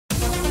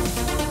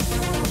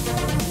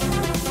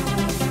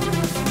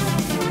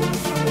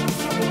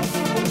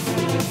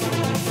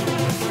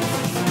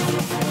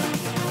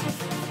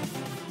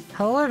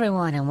Hello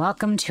everyone and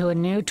welcome to a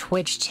new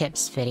Twitch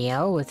tips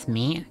video with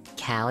me,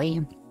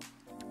 Callie.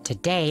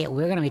 Today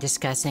we're going to be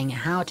discussing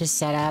how to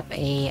set up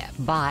a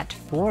bot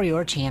for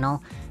your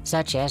channel,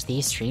 such as the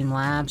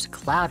Streamlabs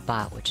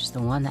Cloudbot, which is the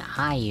one that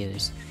I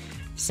use.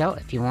 So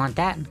if you want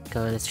that,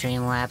 go to the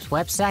Streamlabs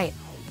website,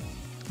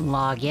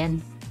 log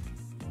in,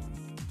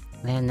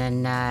 and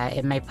then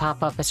it may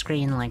pop up a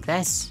screen like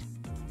this.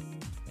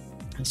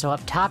 So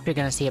up top you're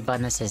going to see a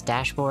button that says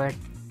Dashboard.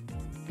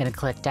 Going to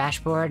click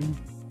Dashboard.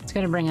 It's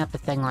going to bring up a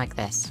thing like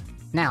this.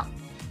 Now,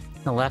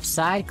 on the left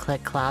side,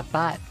 click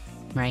Cloudbot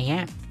right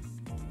here.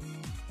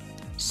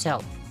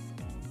 So,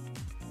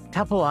 a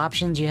couple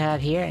options you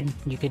have here.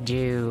 You could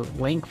do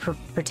link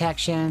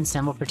protection,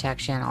 symbol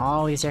protection,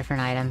 all these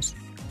different items.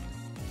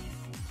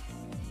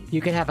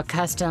 You could have a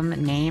custom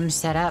name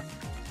set up.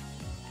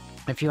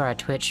 If you are a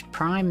Twitch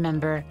Prime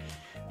member,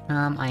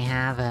 I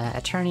have a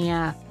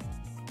Eternia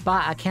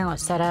bot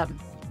account set up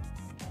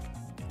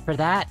for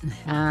that.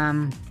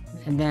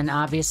 And then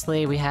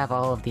obviously we have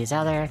all of these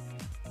other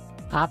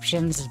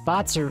options.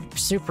 Bots are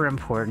super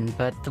important,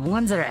 but the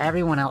ones that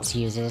everyone else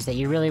uses that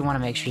you really want to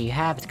make sure you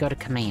have is go to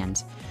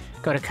commands.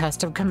 Go to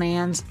custom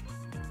commands,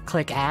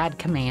 click add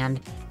command,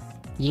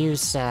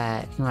 use, you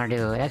want to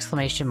do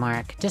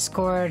an !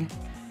 Discord,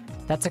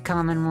 that's a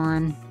common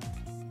one.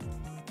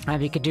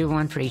 You could do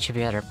one for each of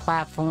your other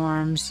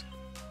platforms.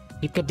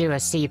 You could do a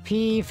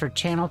CP for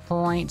channel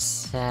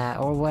points,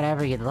 or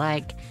whatever you'd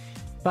like.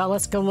 But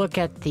let's go look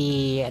at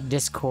the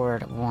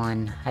Discord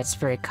one. That's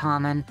very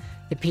common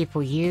that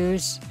people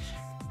use. !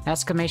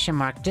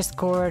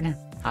 Discord.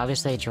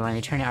 Obviously join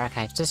the Eternia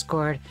Archives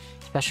Discord.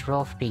 Special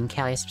role for being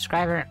Callie's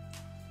subscriber.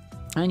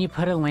 And you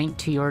put a link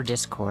to your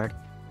Discord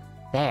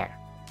there.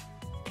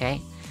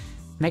 Okay?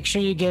 Make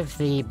sure you give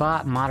the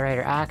bot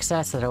moderator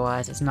access,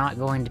 otherwise it's not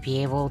going to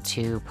be able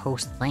to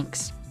post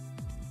links.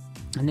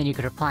 And then you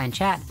could reply in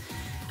chat.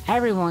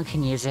 Everyone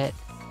can use it.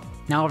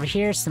 Now over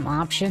here, some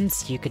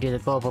options. You could do the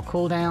global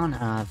cooldown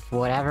of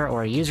whatever,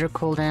 or user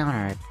cooldown,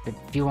 or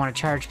if you want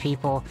to charge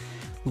people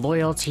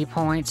loyalty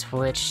points,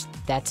 which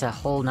that's a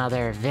whole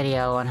nother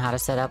video on how to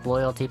set up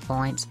loyalty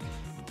points.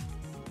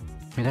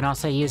 You can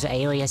also use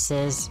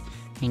aliases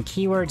and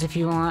keywords if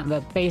you want,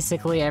 but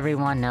basically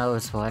everyone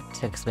knows what !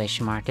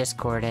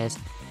 Discord is.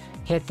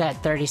 Hit that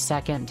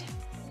 30-second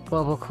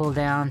global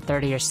cooldown,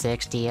 30 or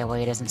 60, that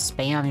way it doesn't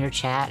spam your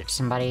chat if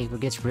somebody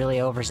gets really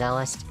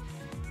overzealous.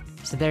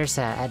 So there's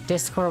a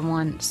Discord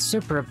one,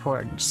 super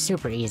important,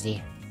 super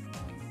easy.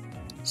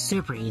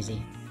 Super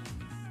easy.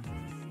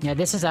 Now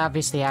this is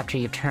obviously after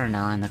you've turned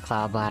on the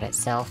Cloudbot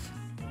itself,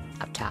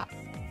 up top.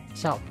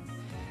 So,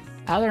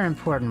 other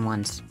important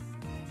ones.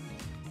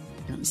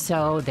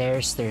 So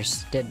there's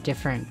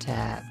different,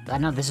 I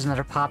know this is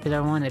another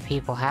popular one that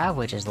people have,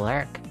 which is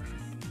Lurk. !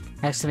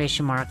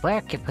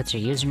 Lurk, it puts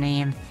your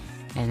username,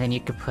 and then you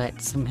could put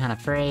some kind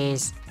of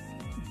phrase.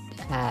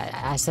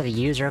 I set a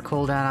user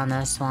cooldown on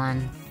this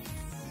one,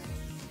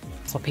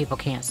 so people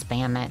can't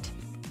spam it.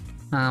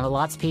 But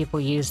lots of people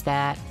use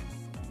that.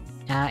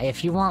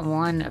 If you want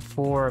one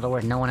for the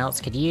word no one else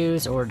could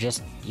use, or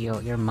just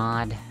your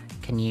mod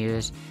can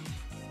use,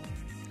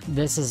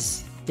 this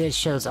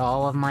shows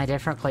all of my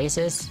different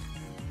places.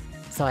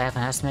 So I have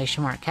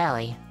an !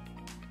 Callie.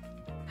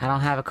 I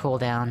don't have a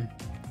cooldown,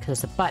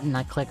 because the button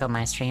I click on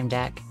my stream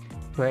deck,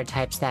 where it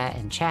types that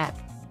in chat,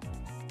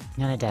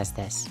 and it does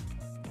this.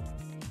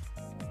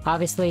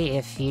 Obviously,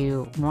 if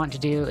you want to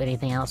do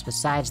anything else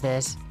besides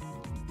this,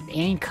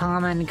 any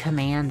common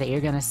command that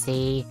you're gonna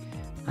see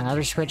on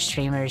other Twitch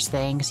streamers'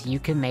 things, you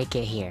can make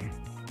it here.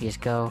 You just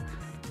go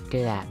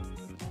do that.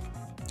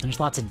 There's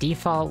lots of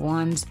default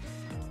ones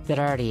that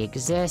already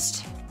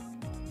exist,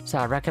 so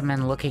I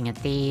recommend looking at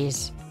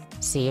these,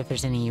 see if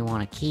there's any you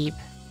want to keep.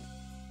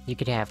 You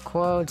could have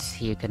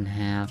quotes, you can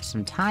have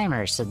some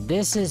timers. So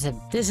this is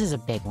a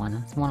big one.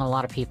 It's one a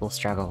lot of people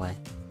struggle with.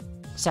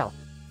 So,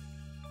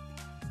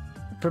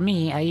 for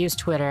me, I use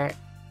Twitter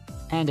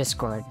and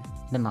Discord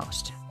the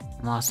most.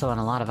 I'm also on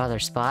a lot of other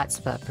spots,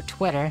 but for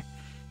Twitter,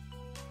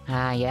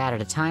 you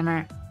added a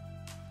timer.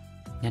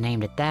 I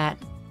named it that.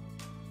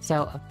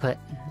 So I put,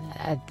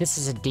 this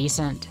is a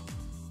decent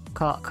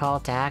call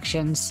to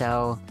action,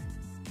 so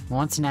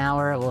once an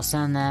hour we'll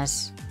send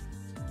this.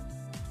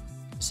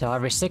 So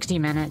every 60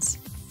 minutes,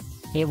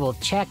 it will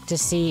check to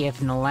see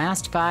if in the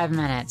last 5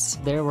 minutes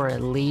there were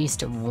at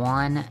least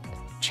one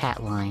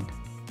chat line.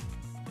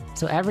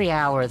 So every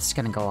hour it's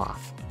going to go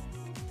off.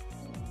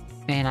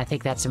 And I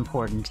think that's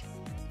important.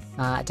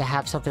 To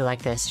have something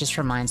like this just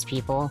reminds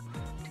people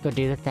to go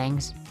do the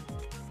things.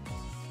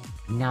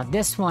 Now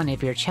this one,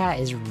 if your chat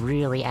is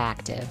really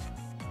active,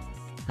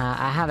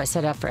 I have it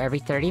set up for every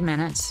 30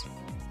 minutes.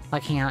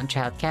 Like hang out and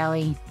chat with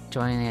Callie,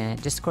 join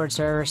the Discord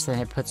server, so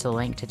then it puts a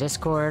link to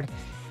Discord.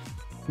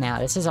 Now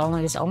this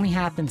only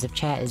happens if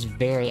chat is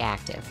very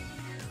active.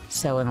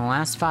 So in the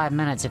last 5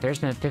 minutes, if there's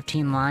been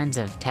 15 lines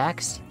of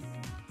text,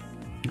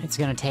 it's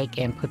gonna take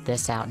and put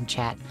this out in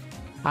chat.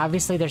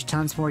 Obviously there's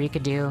tons more you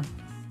could do.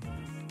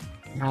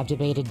 I've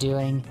debated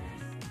doing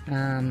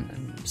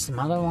some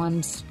other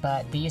ones,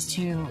 but these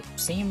two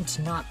seem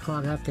to not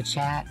clog up the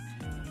chat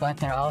but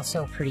they're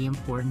also pretty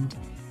important.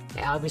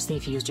 Obviously,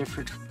 if you use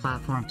different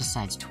platforms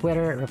besides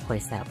Twitter,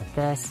 replace that with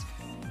this.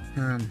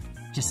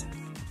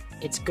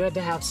 It's good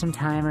to have some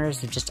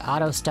timers of just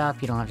auto stuff.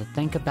 You don't have to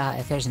think about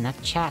if there's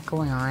enough chat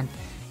going on.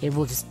 It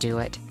will just do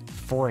it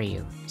for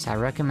you. So I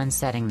recommend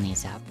setting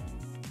these up.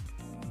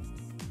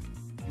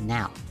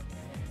 Now,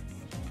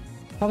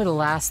 probably the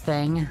last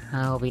thing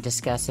I'll be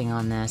discussing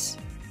on this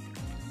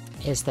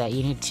is that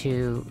you need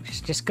to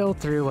just go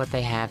through what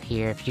they have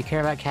here. If you care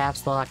about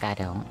caps lock, I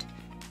don't.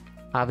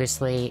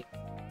 Obviously,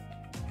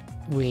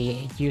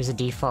 we use a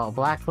default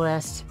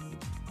blacklist.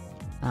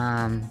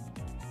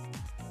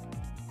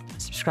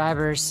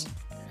 Subscribers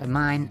of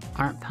mine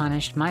aren't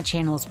punished. My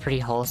channel is pretty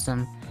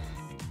wholesome.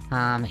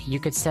 You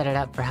could set it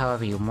up for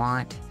however you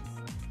want,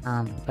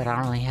 but I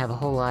don't really have a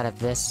whole lot of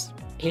this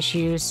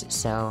issues,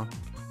 so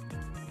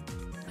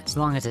as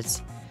long as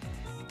it's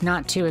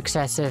not too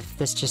excessive,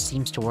 this just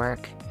seems to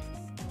work.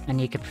 And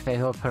you could put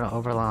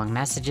overlong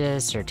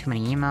messages or too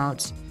many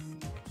emotes.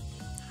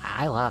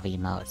 I love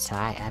emotes, so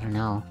I don't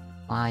know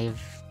why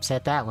you've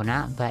set that one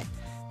up, but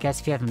I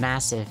guess if you have a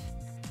massive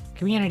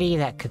community,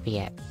 that could be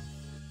it.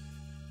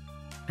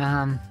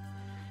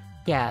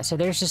 Yeah, so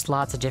there's just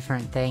lots of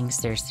different things.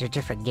 There's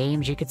different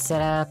games you could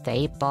set up, the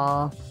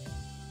 8-ball,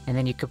 and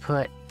then you could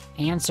put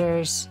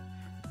answers.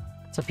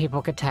 So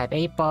people could type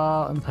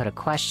 8-ball and put a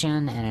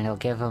question, and it'll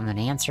give them an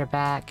answer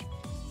back.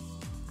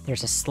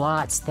 There's a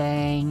slots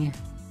thing,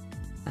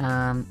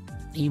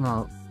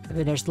 emote.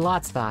 There's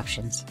lots of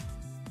options.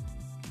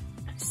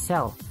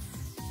 So,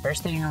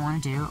 first thing you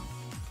want to do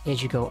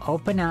is you go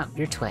open up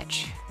your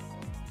Twitch.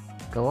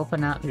 Go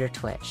open up your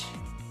Twitch.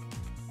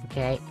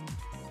 Okay?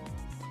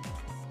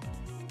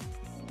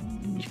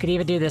 You could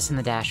even do this in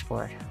the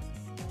dashboard.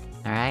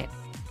 Alright?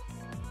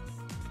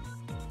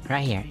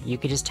 Right here. You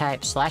could just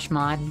type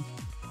 /mod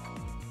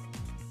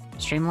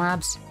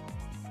Streamlabs,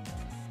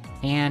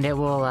 and it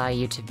will allow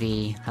you to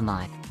be a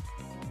mod.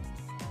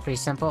 Pretty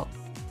simple.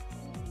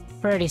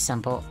 Pretty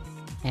simple.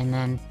 And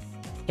then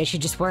it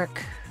should just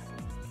work.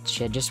 It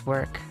should just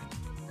work.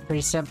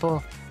 Pretty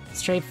simple,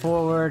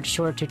 straightforward,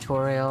 short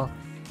tutorial.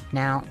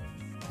 Now,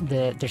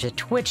 there's a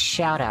Twitch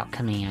shoutout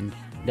command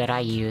that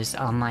I use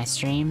on my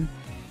stream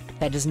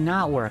that does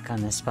not work on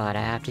this bot.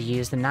 I have to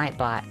use the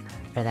nightbot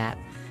for that.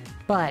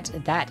 But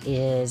that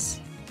is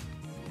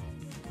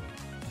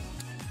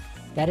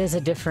a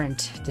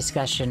different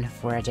discussion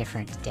for a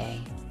different day.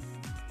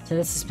 So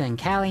this has been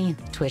Callie,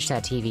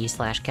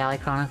 twitch.tv/Callie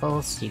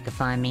Chronicles. You can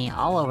find me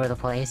all over the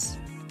place.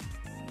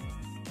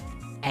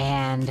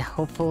 And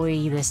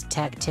hopefully this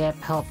tech tip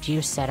helped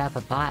you set up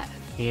a bot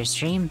for your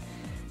stream.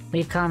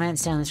 Leave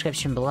comments down in the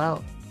description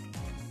below.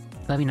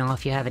 Let me know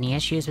if you have any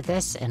issues with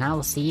this, and I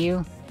will see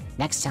you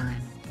next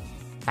time.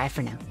 Bye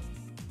for now.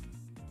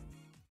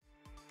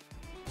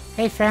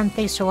 Hey friend,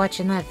 thanks for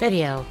watching that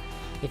video.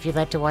 If you'd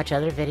like to watch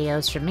other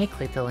videos from me,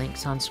 click the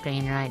links on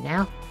screen right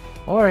now.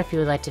 Or if you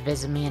would like to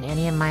visit me in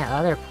any of my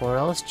other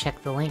portals,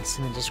 check the links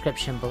in the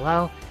description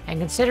below, and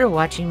consider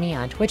watching me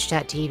on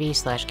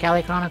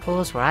twitch.tv/Callie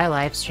Chronicles, where I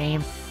live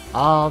stream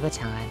all the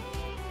time.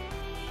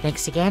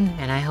 Thanks again,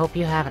 and I hope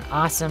you have an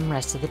awesome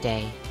rest of the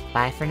day.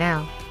 Bye for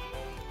now.